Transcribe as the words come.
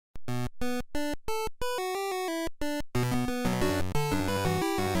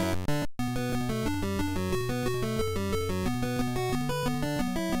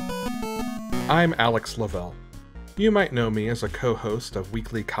I'm Alex Lavelle. You might know me as a co-host of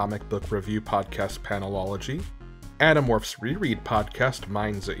weekly comic book review podcast Panelology, Animorph's reread podcast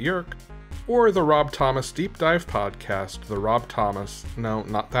Minds at Yerk, or the Rob Thomas Deep Dive podcast, the Rob Thomas, no,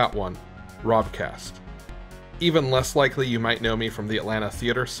 not that one, Robcast. Even less likely you might know me from the Atlanta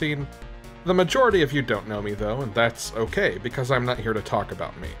theater scene. The majority of you don't know me though, and that's okay, because I'm not here to talk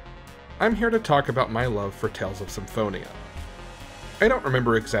about me. I'm here to talk about my love for Tales of Symphonia. I don't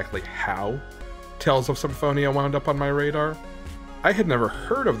remember exactly how Tales of Symphonia wound up on my radar. I had never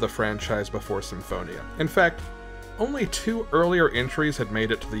heard of the franchise before Symphonia. In fact, only two earlier entries had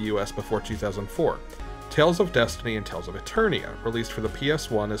made it to the US before 2004, Tales of Destiny and Tales of Eternia, released for the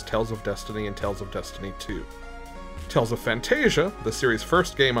PS1 as Tales of Destiny and Tales of Destiny 2. Tales of Fantasia, the series'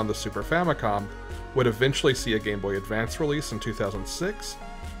 first game on the Super Famicom, would eventually see a Game Boy Advance release in 2006,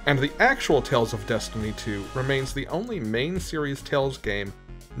 and the actual Tales of Destiny 2 remains the only main series Tales game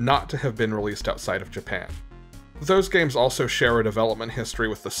not to have been released outside of Japan. Those games also share a development history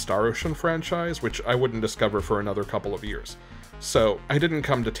with the Star Ocean franchise, which I wouldn't discover for another couple of years, so I didn't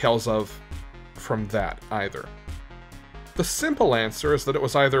come to Tales of from that either. The simple answer is that it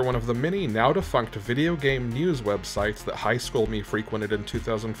was either one of the many now-defunct video game news websites that high school me frequented in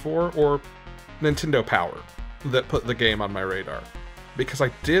 2004, or Nintendo Power, that put the game on my radar, because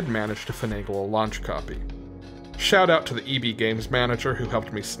I did manage to finagle a launch copy. Shout out to the EB Games manager who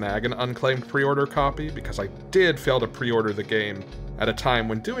helped me snag an unclaimed pre-order copy, because I did fail to pre-order the game at a time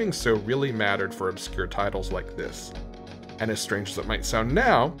when doing so really mattered for obscure titles like this. And as strange as it might sound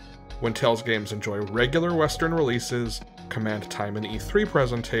now, when Tales games enjoy regular Western releases, command time in E3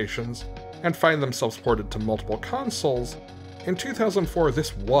 presentations, and find themselves ported to multiple consoles, in 2004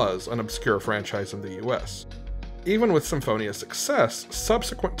 this was an obscure franchise in the US. Even with Symphonia's success,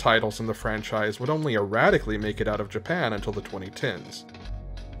 subsequent titles in the franchise would only erratically make it out of Japan until the 2010s.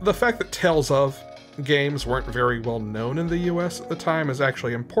 The fact that Tales of games weren't very well known in the US at the time is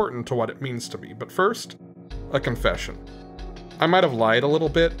actually important to what it means to me, but first, a confession. I might have lied a little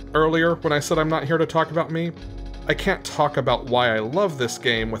bit earlier when I said I'm not here to talk about me. I can't talk about why I love this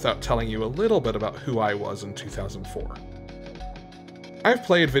game without telling you a little bit about who I was in 2004. I've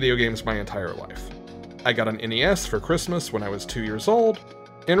played video games my entire life. I got an NES for Christmas when I was 2 years old.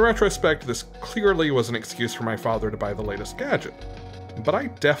 In retrospect, this clearly was an excuse for my father to buy the latest gadget, but I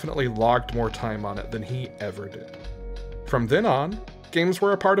definitely logged more time on it than he ever did. From then on, games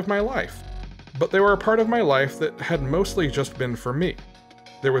were a part of my life, but they were a part of my life that had mostly just been for me.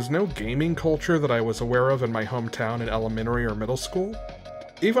 There was no gaming culture that I was aware of in my hometown in elementary or middle school.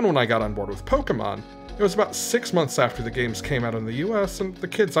 Even when I got on board with Pokemon, it was about 6 months after the games came out in the US, and the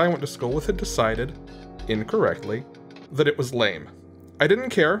kids I went to school with had decided, incorrectly, that it was lame. I didn't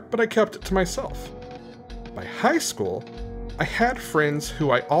care, but I kept it to myself. By high school, I had friends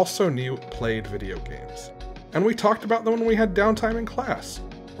who I also knew played video games, and we talked about them when we had downtime in class,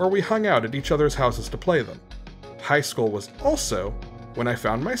 or we hung out at each other's houses to play them. High school was also when I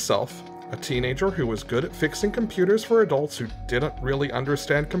found myself, a teenager who was good at fixing computers for adults who didn't really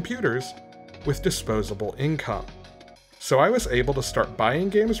understand computers, with disposable income. So I was able to start buying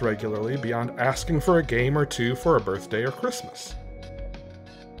games regularly beyond asking for a game or two for a birthday or Christmas.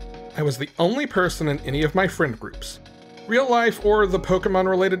 I was the only person in any of my friend groups, real life or the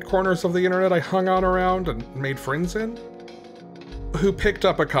Pokemon-related corners of the internet I hung on around and made friends in, who picked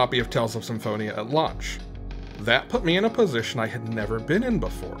up a copy of Tales of Symphonia at launch. That put me in a position I had never been in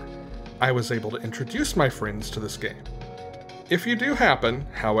before. I was able to introduce my friends to this game. If you do happen,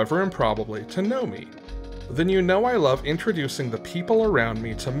 however improbably, to know me, then you know I love introducing the people around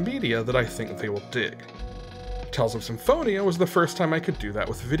me to media that I think they will dig. Tales of Symphonia was the first time I could do that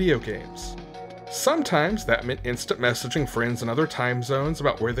with video games. Sometimes that meant instant messaging friends in other time zones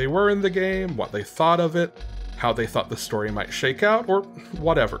about where they were in the game, what they thought of it, how they thought the story might shake out, or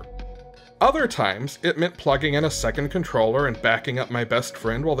whatever. Other times, it meant plugging in a second controller and backing up my best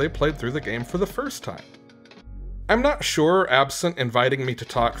friend while they played through the game for the first time. I'm not sure, absent inviting me to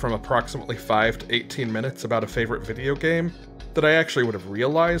talk from approximately 5 to 18 minutes about a favorite video game, that I actually would have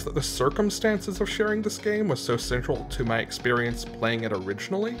realized that the circumstances of sharing this game was so central to my experience playing it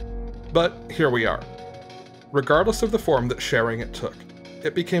originally, but here we are. Regardless of the form that sharing it took,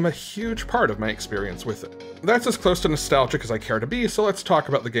 it became a huge part of my experience with it. That's as close to nostalgic as I care to be, so let's talk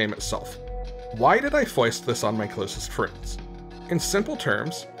about the game itself. Why did I foist this on my closest friends? In simple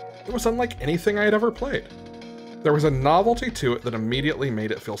terms, it was unlike anything I had ever played. There was a novelty to it that immediately made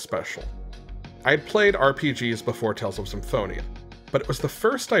it feel special. I had played RPGs before Tales of Symphonia, but it was the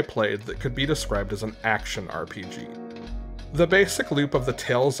first I played that could be described as an action RPG. The basic loop of the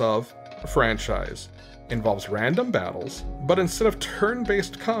Tales of franchise involves random battles, but instead of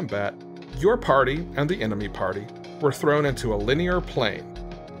turn-based combat, Your party and the enemy party were thrown into a linear plane,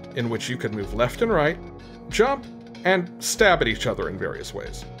 in which you could move left and right, jump, and stab at each other in various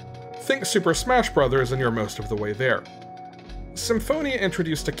ways. Think Super Smash Bros. And you're most of the way there. Symphonia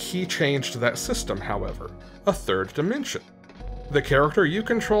introduced a key change to that system, however, a third dimension. The character you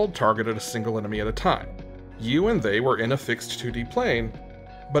controlled targeted a single enemy at a time. You and they were in a fixed 2D plane,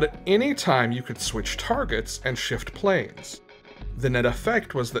 but at any time you could switch targets and shift planes. The net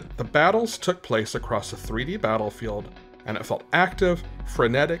effect was that the battles took place across a 3D battlefield, and it felt active,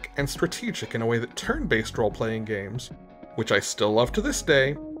 frenetic, and strategic in a way that turn-based role-playing games, which I still love to this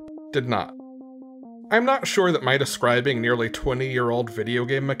day, did not. I'm not sure that my describing nearly 20-year-old video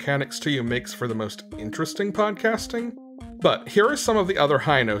game mechanics to you makes for the most interesting podcasting, but here are some of the other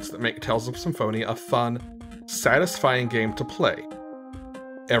high notes that make Tales of Symphonia a fun, satisfying game to play.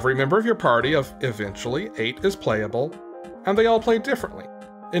 Every member of your party of eventually 8 is playable, and they all play differently.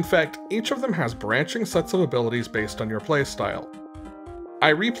 In fact, each of them has branching sets of abilities based on your playstyle.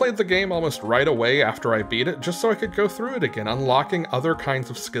 I replayed the game almost right away after I beat it just so I could go through it again, unlocking other kinds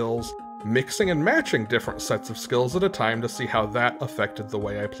of skills, mixing and matching different sets of skills at a time to see how that affected the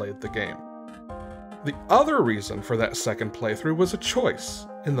way I played the game. The other reason for that second playthrough was a choice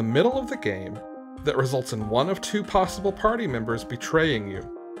in the middle of the game that results in one of 2 possible party members betraying you,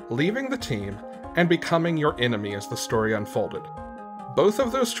 leaving the team, and becoming your enemy as the story unfolded. Both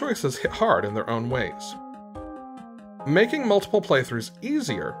of those choices hit hard in their own ways. Making multiple playthroughs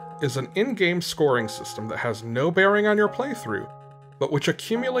easier is an in-game scoring system that has no bearing on your playthrough, but which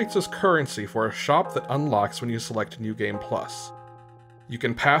accumulates as currency for a shop that unlocks when you select New Game Plus. You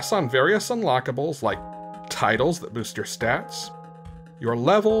can pass on various unlockables like titles that boost your stats, your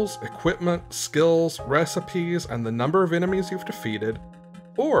levels, equipment, skills, recipes, and the number of enemies you've defeated,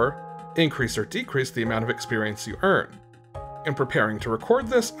 or increase or decrease the amount of experience you earn. In preparing to record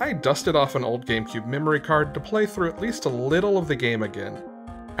this, I dusted off an old GameCube memory card to play through at least a little of the game again,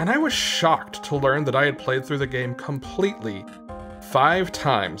 and I was shocked to learn that I had played through the game completely 5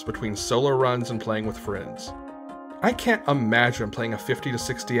 times between solo runs and playing with friends. I can't imagine playing a 50 to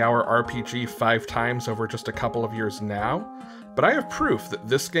 60 hour RPG 5 times over just a couple of years now, but I have proof that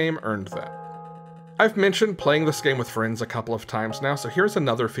this game earned that. I've mentioned playing this game with friends a couple of times now, so here's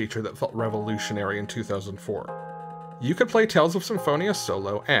another feature that felt revolutionary in 2004. You could play Tales of Symphonia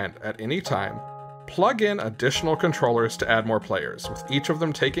solo and, at any time, plug in additional controllers to add more players, with each of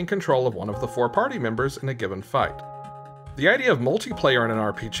them taking control of one of the 4 party members in a given fight. The idea of multiplayer in an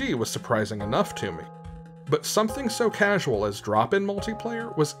RPG was surprising enough to me, but something so casual as drop-in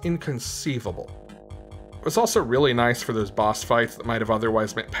multiplayer was inconceivable. It was also really nice for those boss fights that might have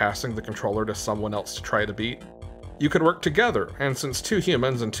otherwise meant passing the controller to someone else to try to beat. You could work together, and since 2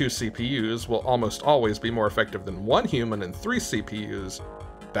 humans and 2 CPUs will almost always be more effective than 1 human and 3 CPUs,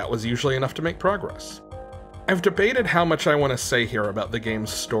 that was usually enough to make progress. I've debated how much I want to say here about the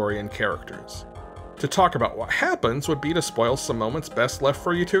game's story and characters. To talk about what happens would be to spoil some moments best left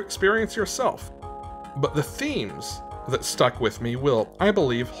for you to experience yourself. But the themes that stuck with me will, I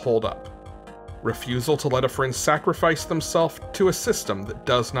believe, hold up. Refusal to let a friend sacrifice themselves to a system that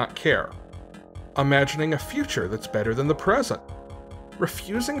does not care. Imagining a future that's better than the present.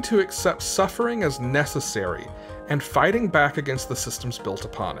 Refusing to accept suffering as necessary, and fighting back against the systems built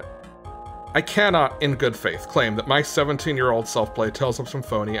upon it. I cannot, in good faith, claim that my 17-year-old self played Tales of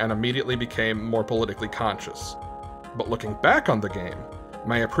Symphonia and immediately became more politically conscious. But looking back on the game,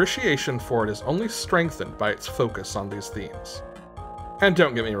 my appreciation for it is only strengthened by its focus on these themes. And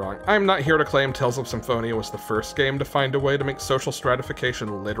don't get me wrong, I'm not here to claim Tales of Symphonia was the first game to find a way to make social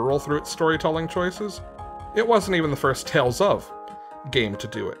stratification literal through its storytelling choices. It wasn't even the first Tales of game to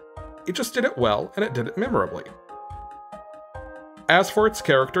do it. It just did it well, and it did it memorably. As for its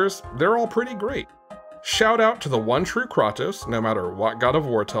characters, they're all pretty great. Shout out to the one true Kratos, no matter what God of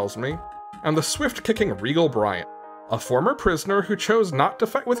War tells me, and the swift-kicking Regal Bryant, a former prisoner who chose not to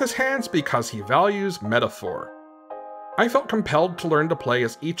fight with his hands because he values metaphor. I felt compelled to learn to play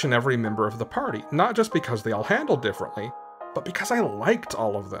as each and every member of the party, not just because they all handled differently, but because I liked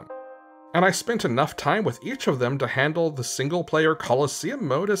all of them. And I spent enough time with each of them to handle the single-player Coliseum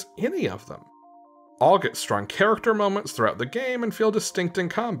mode as any of them. All get strong character moments throughout the game and feel distinct in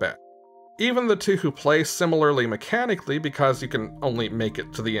combat. Even the 2 who play similarly mechanically because you can only make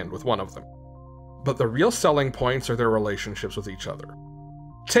it to the end with one of them. But the real selling points are their relationships with each other.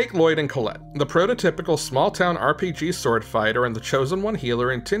 Take Lloyd and Colette, the prototypical small-town RPG sword fighter and the chosen one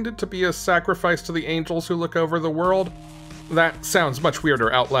healer intended to be a sacrifice to the angels who look over the world. That sounds much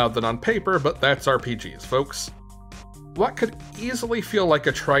weirder out loud than on paper, but that's RPGs, folks. What could easily feel like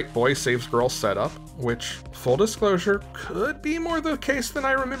a trite boy saves girl setup which, full disclosure, could be more the case than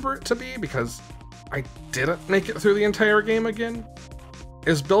I remember it to be because I didn't make it through the entire game again,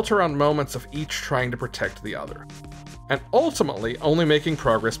 is built around moments of each trying to protect the other, and ultimately only making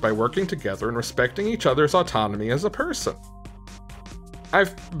progress by working together and respecting each other's autonomy as a person.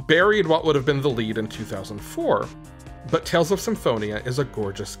 I've buried what would have been the lead in 2004, but Tales of Symphonia is a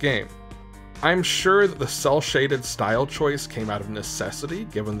gorgeous game. I'm sure that the cel-shaded style choice came out of necessity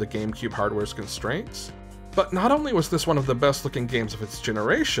given the GameCube hardware's constraints, but not only was this one of the best looking games of its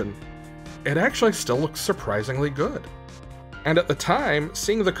generation, it actually still looks surprisingly good. And at the time,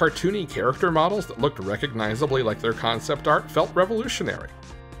 seeing the cartoony character models that looked recognizably like their concept art felt revolutionary.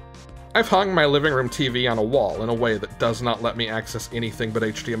 I've hung my living room TV on a wall in a way that does not let me access anything but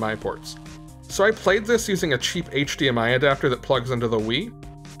HDMI ports. So I played this using a cheap HDMI adapter that plugs into the Wii.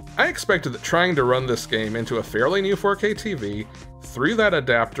 I expected that trying to run this game into a fairly new 4K TV through that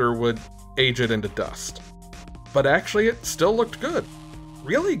adapter would age it into dust. But actually it still looked good.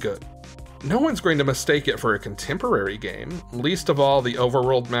 Really good. No one's going to mistake it for a contemporary game, least of all the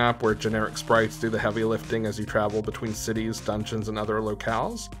overworld map where generic sprites do the heavy lifting as you travel between cities, dungeons, and other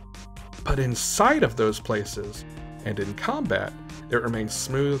locales. But inside of those places, and in combat, it remains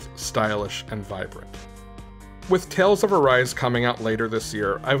smooth, stylish, and vibrant. With Tales of Arise coming out later this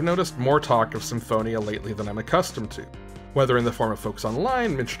year, I've noticed more talk of Symphonia lately than I'm accustomed to, whether in the form of folks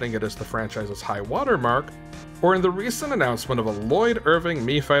online mentioning it as the franchise's high watermark, or in the recent announcement of a Lloyd Irving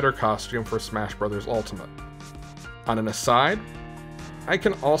Mii Fighter costume for Smash Bros. Ultimate. On an aside, I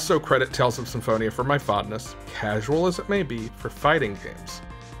can also credit Tales of Symphonia for my fondness, casual as it may be, for fighting games.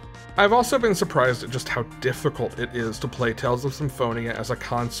 I've also been surprised at just how difficult it is to play Tales of Symphonia as a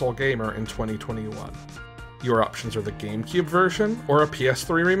console gamer in 2021. Your options are the GameCube version or a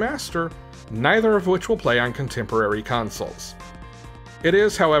PS3 remaster, neither of which will play on contemporary consoles. It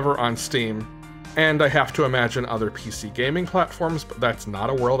is, however, on Steam, and I have to imagine other PC gaming platforms, but that's not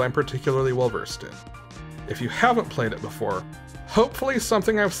a world I'm particularly well versed in. If you haven't played it before, hopefully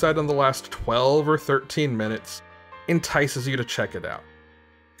something I've said in the last 12 or 13 minutes entices you to check it out.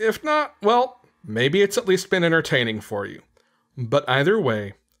 If not, well, maybe it's at least been entertaining for you. But either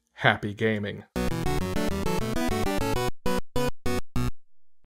way, happy gaming.